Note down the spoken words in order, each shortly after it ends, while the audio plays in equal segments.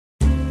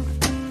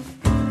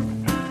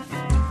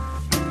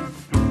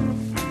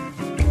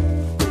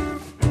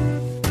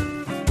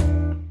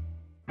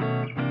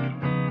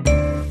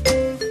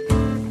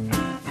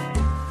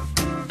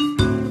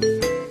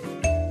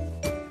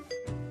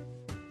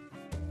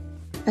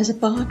As a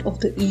part of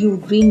the EU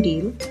Green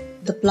Deal,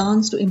 the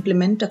plans to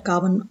implement a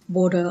carbon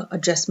border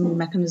adjustment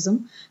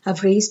mechanism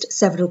have raised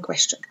several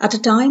questions. At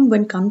a time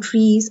when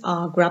countries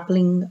are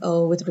grappling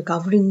with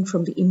recovering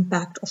from the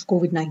impact of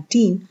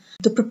COVID-19,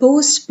 the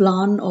proposed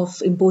plan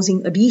of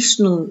imposing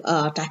additional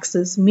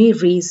taxes may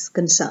raise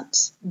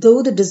concerns.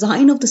 Though the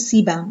design of the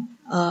CBAM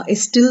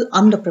is still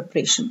under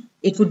preparation,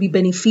 it would be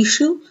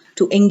beneficial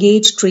to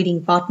engage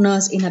trading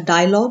partners in a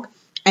dialogue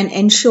and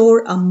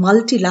ensure a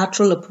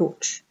multilateral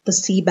approach. The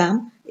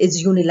CBAM is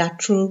a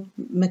unilateral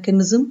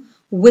mechanism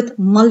with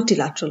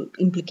multilateral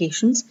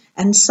implications,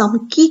 and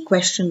some key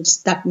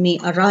questions that may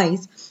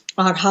arise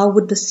are: how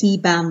would the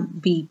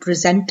CBAM be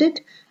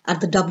presented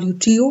at the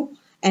WTO,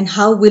 and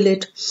how will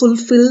it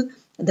fulfill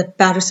the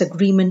Paris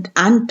Agreement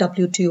and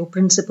WTO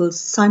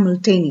principles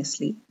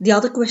simultaneously? The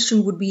other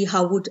question would be: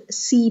 how would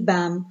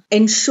CBAM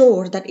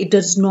ensure that it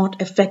does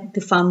not affect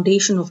the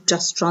foundation of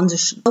just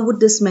transition? How would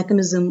this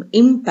mechanism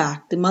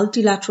impact the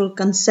multilateral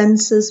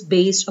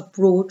consensus-based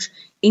approach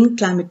in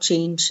climate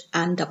change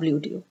and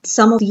WTO?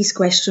 Some of these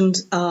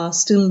questions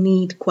still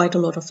need quite a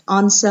lot of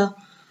answer,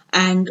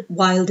 and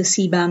while the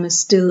CBAM is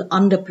still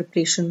under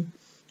preparation,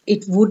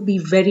 it would be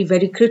very,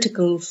 very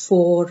critical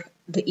for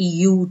the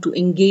EU to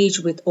engage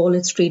with all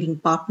its trading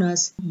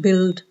partners,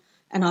 build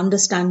an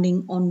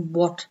understanding on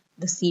what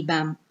the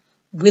CBAM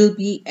will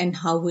be and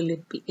how will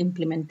it be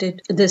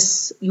implemented.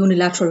 This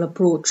unilateral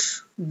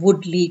approach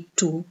would lead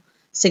to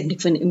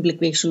significant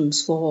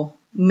implications for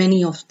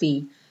many of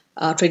the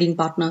trading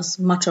partners,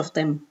 much of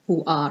them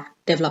who are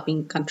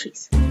developing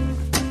countries.